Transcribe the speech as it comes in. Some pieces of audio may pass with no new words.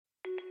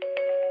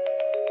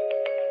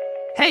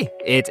Hey,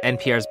 it's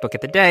NPR's Book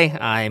of the Day.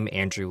 I'm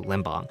Andrew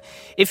Limbong.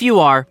 If you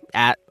are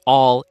at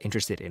all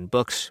interested in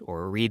books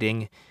or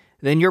reading,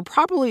 then you're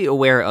probably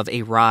aware of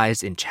a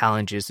rise in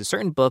challenges to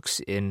certain books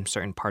in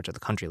certain parts of the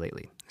country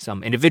lately.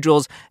 Some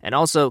individuals and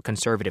also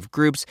conservative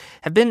groups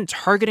have been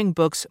targeting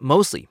books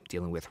mostly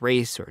dealing with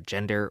race or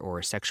gender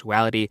or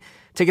sexuality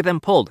to get them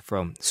pulled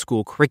from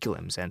school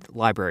curriculums and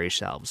library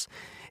shelves.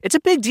 It's a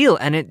big deal,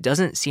 and it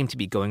doesn't seem to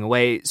be going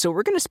away, so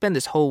we're going to spend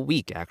this whole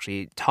week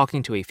actually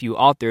talking to a few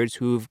authors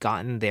who've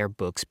gotten their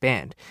books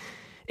banned.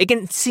 It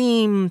can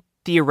seem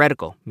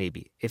theoretical,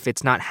 maybe, if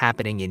it's not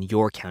happening in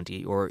your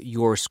county or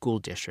your school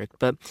district,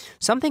 but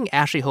something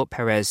Ashley Hope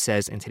Perez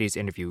says in today's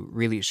interview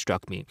really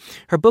struck me.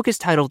 Her book is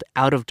titled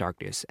Out of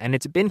Darkness, and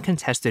it's been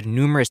contested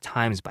numerous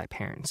times by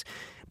parents.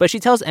 But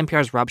she tells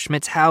NPR's Rob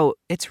Schmitz how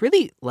it's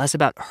really less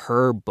about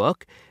her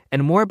book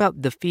and more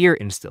about the fear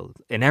instilled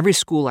in every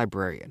school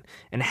librarian,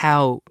 and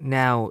how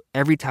now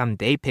every time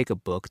they pick a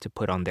book to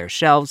put on their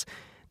shelves,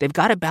 they've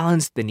got to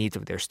balance the needs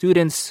of their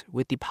students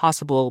with the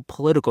possible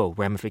political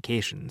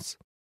ramifications.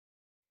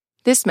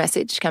 This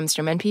message comes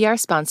from NPR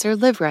sponsor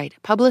LiveRight,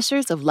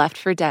 publishers of Left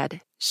for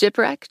Dead: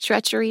 Shipwreck,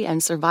 Treachery,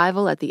 and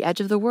Survival at the Edge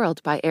of the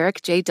World by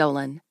Eric J.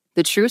 Dolan.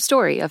 The true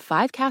story of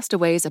 5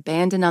 castaways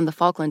abandoned on the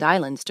Falkland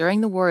Islands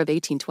during the War of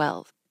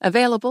 1812.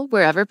 Available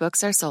wherever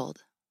books are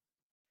sold.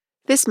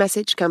 This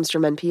message comes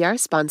from NPR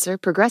sponsor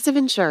Progressive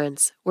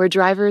Insurance, where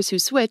drivers who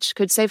switch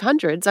could save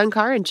hundreds on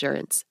car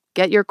insurance.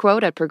 Get your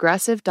quote at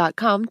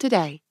progressive.com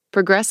today.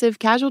 Progressive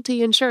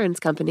Casualty Insurance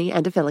Company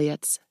and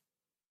Affiliates.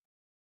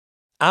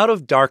 Out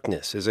of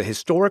Darkness is a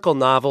historical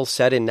novel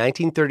set in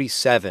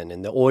 1937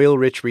 in the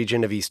oil-rich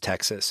region of East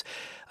Texas.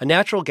 A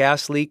natural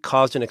gas leak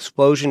caused an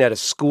explosion at a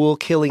school,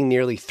 killing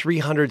nearly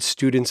 300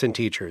 students and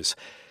teachers.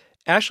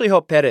 Ashley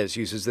Hope Perez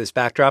uses this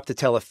backdrop to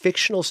tell a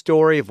fictional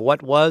story of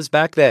what was,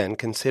 back then,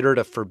 considered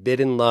a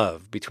forbidden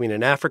love between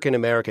an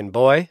African-American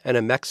boy and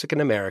a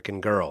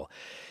Mexican-American girl.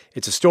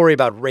 It's a story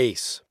about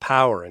race,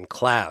 power, and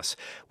class.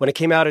 When it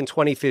came out in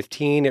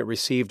 2015, it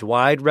received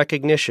wide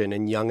recognition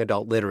in young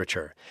adult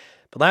literature.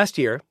 But last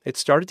year, it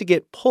started to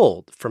get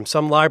pulled from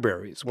some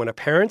libraries when a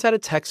parent at a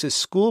Texas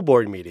school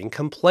board meeting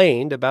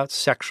complained about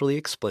sexually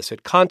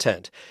explicit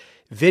content.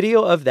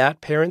 Video of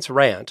that parent's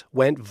rant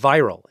went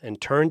viral and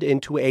turned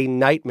into a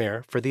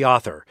nightmare for the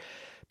author.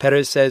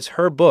 Perez says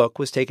her book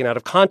was taken out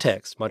of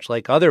context, much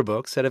like other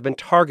books that have been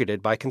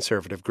targeted by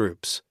conservative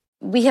groups.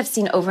 We have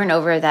seen over and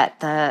over that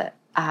the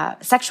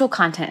sexual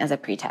content is a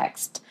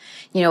pretext.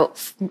 You know,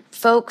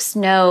 folks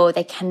know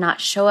they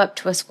cannot show up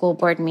to a school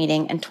board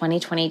meeting in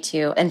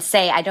 2022 and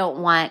say, I don't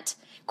want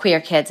queer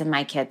kids in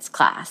my kids'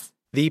 class.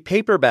 The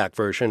paperback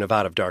version of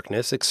Out of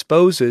Darkness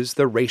exposes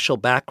the racial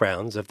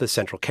backgrounds of the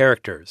central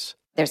characters.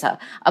 There's a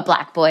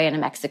black boy and a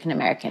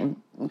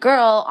Mexican-American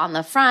girl on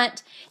the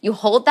front. You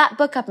hold that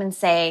book up and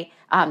say,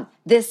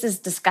 this is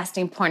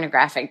disgusting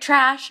pornographic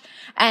trash,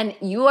 and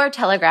you are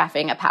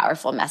telegraphing a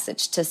powerful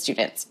message to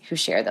students who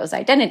share those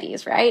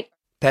identities, right?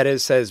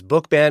 Perez says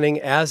book banning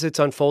as it's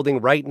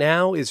unfolding right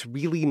now is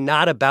really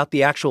not about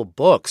the actual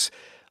books.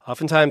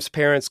 Oftentimes,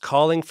 parents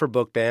calling for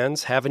book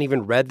bans haven't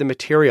even read the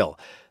material.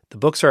 The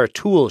books are a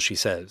tool, she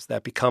says,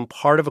 that become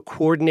part of a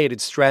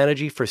coordinated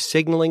strategy for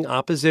signaling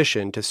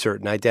opposition to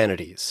certain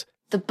identities.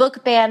 The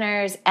book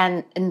banners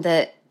and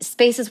the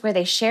spaces where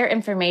they share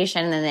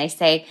information and they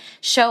say,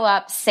 show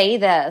up, say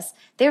this,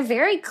 they're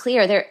very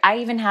clear. I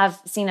even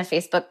have seen a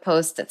Facebook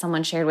post that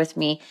someone shared with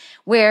me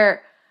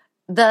where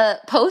the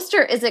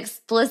poster is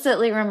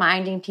explicitly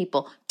reminding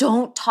people,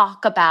 don't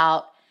talk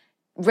about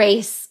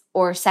race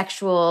or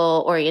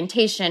sexual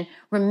orientation.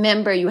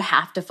 Remember, you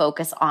have to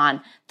focus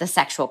on the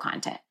sexual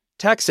content.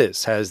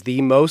 Texas has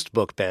the most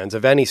book bans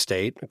of any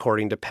state,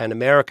 according to PEN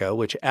America,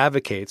 which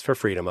advocates for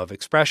freedom of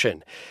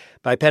expression.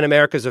 By PEN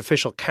America's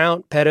official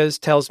count, Perez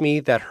tells me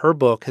that her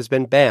book has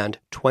been banned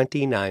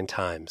 29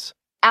 times.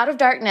 Out of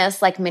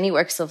Darkness, like many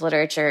works of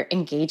literature,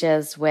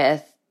 engages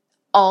with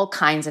all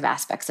kinds of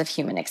aspects of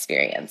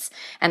to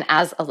And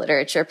as a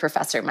literature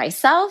professor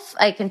myself,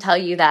 I can tell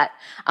you that,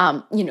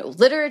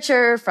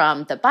 literature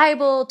from the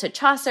Bible to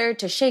Chaucer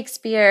to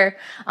Shakespeare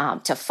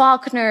to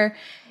Faulkner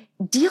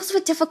deals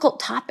with difficult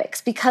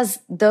topics because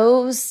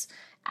those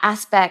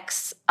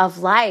aspects of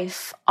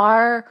life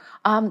are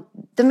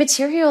the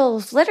material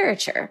of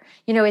literature.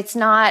 You know, it's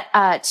not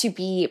to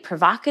be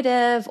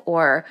provocative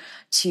or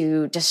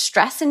to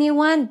distress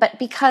anyone, but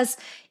because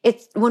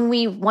it's when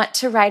we want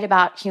to write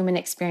about human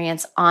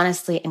experience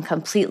honestly and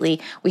completely,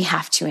 we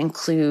have to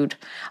include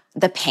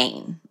the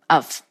pain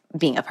of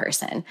being a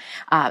person.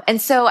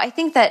 And so I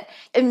think that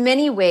in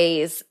many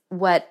ways,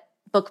 what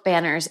book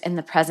banners in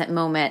the present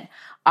moment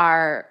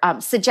are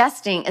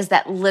suggesting is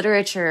that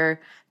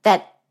literature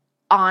that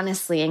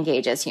honestly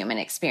engages human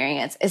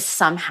experience is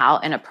somehow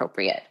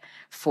inappropriate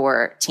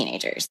for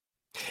teenagers.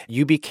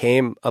 You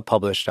became a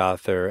published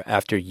author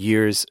after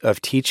years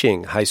of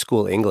teaching high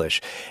school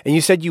English. And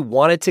you said you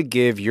wanted to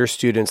give your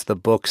students the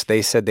books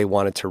they said they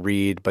wanted to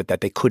read, but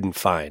that they couldn't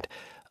find.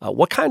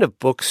 What kind of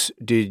books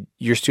did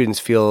your students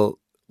feel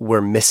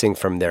were missing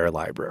from their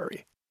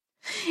library?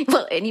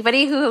 Well,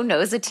 anybody who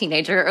knows a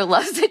teenager or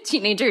loves a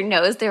teenager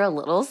knows they're a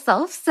little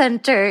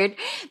self-centered.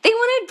 They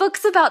wanted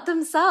books about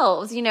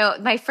themselves.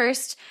 My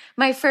first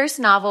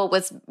novel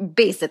was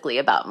basically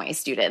about my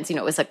students.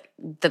 It was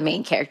the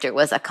main character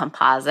was a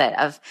composite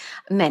of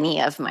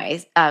many of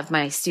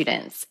my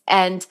students.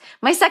 And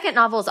my second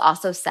novel is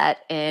also set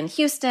in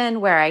Houston,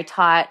 where I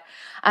taught.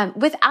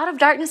 With Out of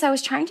Darkness, I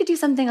was trying to do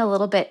something a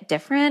little bit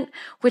different,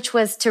 which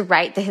was to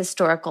write the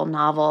historical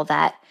novel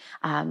that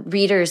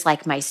readers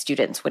like my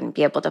students wouldn't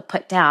be able to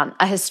put down.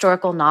 A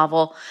historical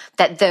novel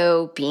that,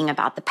 though being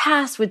about the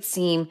past, would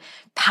seem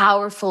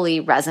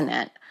powerfully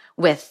resonant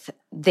with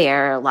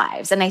their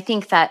lives. And I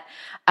think that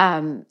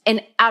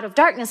in Out of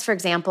Darkness, for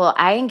example,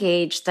 I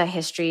engaged the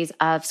histories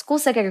of school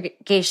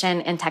segregation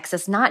in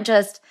Texas, not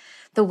just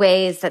the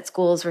ways that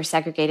schools were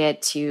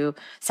segregated to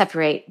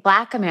separate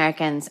Black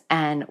Americans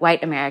and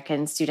white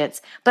American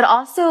students, but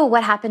also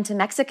what happened to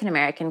Mexican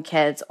American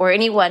kids or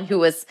anyone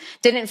who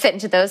didn't fit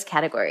into those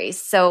categories.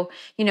 So,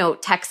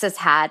 Texas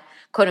had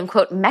quote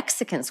unquote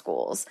Mexican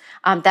schools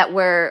that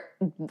were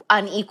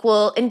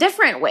unequal in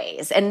different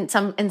ways, and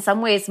in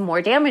some ways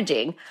more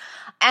damaging.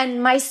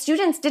 And my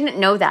students didn't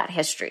know that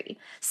history.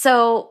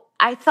 So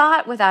I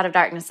thought with Out of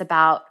Darkness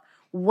about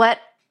what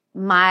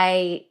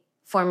my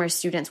former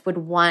students would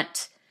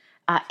want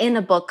in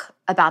a book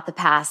about the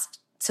past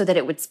so that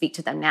it would speak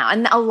to them now.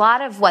 And a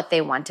lot of what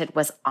they wanted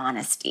was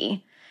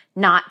honesty,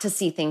 not to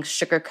see things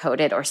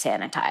sugar-coated or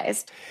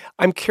sanitized.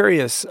 I'm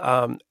curious,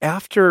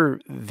 after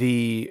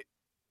the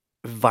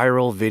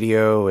viral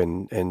video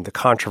and the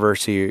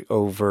controversy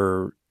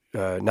over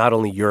not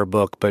only your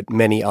book, but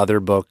many other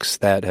books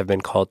that have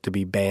been called to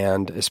be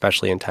banned,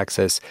 especially in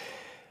Texas,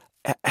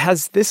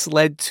 has this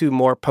led to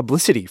more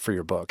publicity for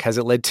your book? Has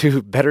it led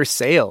to better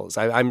sales?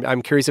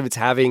 I'm curious if it's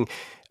having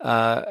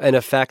an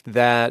effect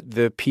that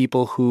the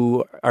people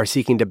who are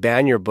seeking to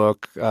ban your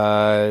book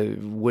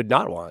would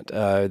not want,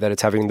 that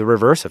it's having the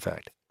reverse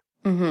effect.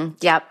 Mm-hmm.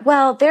 Yeah.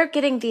 Well, they're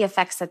getting the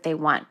effects that they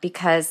want,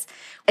 because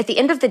at the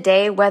end of the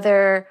day,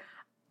 whether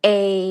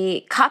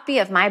a copy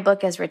of my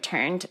book is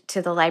returned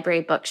to the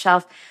library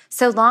bookshelf,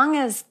 so long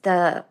as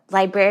the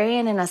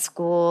librarian in a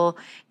school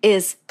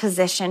is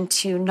positioned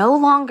to no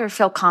longer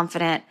feel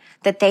confident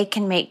that they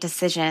can make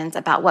decisions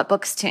about what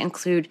books to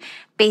include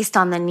based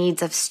on the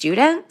needs of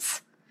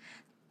students,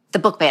 the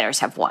book banners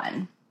have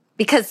won.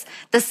 Because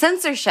the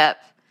censorship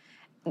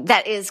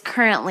that is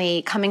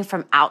currently coming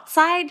from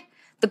outside,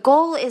 the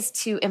goal is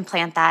to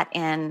implant that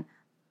in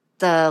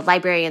the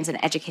librarians and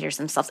educators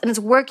themselves. And it's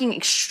working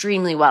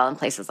extremely well in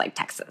places like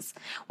Texas,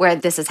 where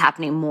this is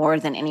happening more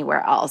than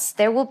anywhere else.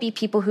 There will be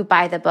people who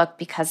buy the book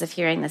because of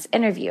hearing this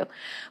interview.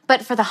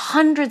 But for the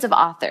hundreds of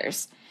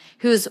authors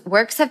whose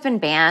works have been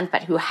banned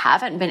but who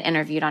haven't been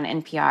interviewed on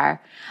NPR,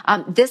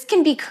 this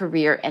can be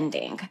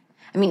career-ending.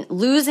 I mean,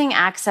 losing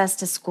access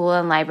to school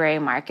and library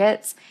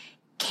markets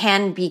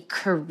can be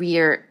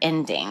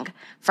career-ending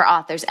for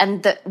authors.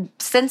 And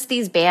since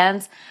these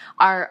bans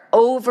are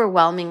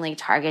overwhelmingly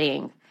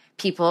targeting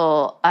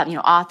people,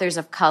 authors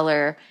of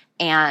color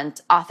and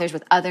authors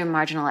with other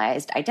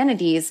marginalized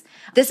identities,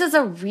 this is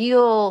a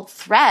real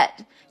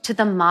threat to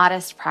the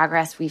modest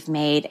progress we've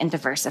made in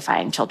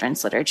diversifying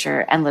children's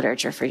literature and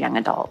literature for young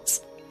adults.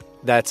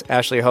 That's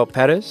Ashley Hope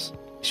Pettis.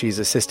 She's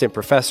assistant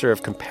professor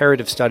of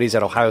comparative studies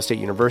at Ohio State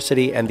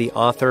University and the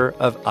author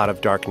of Out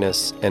of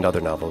Darkness and other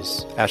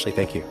novels. Ashley,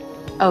 thank you.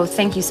 Oh,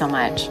 thank you so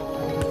much.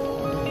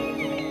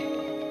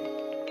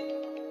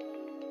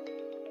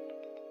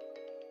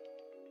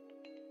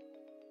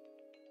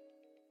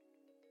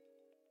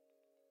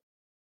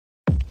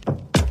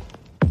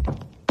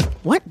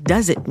 What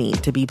does it mean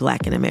to be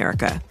Black in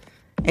America?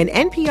 In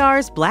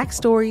NPR's Black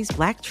Stories,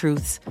 Black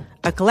Truths,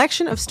 a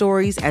collection of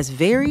stories as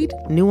varied,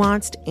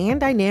 nuanced, and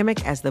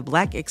dynamic as the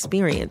Black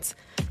experience,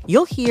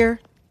 you'll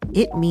hear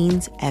it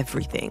means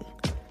everything.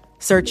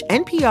 Search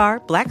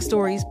NPR Black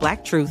Stories,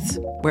 Black Truths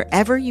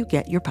wherever you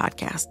get your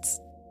podcasts.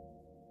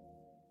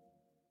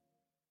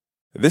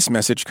 This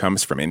message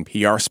comes from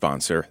NPR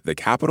sponsor, the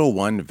Capital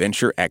One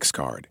Venture X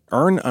Card.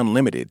 Earn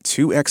unlimited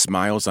 2x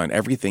miles on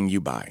everything you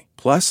buy.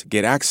 Plus,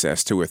 get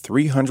access to a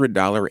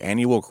 $300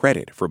 annual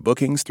credit for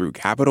bookings through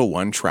Capital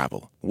One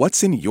Travel.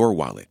 What's in your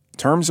wallet?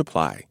 Terms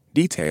apply.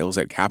 Details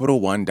at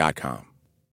CapitalOne.com.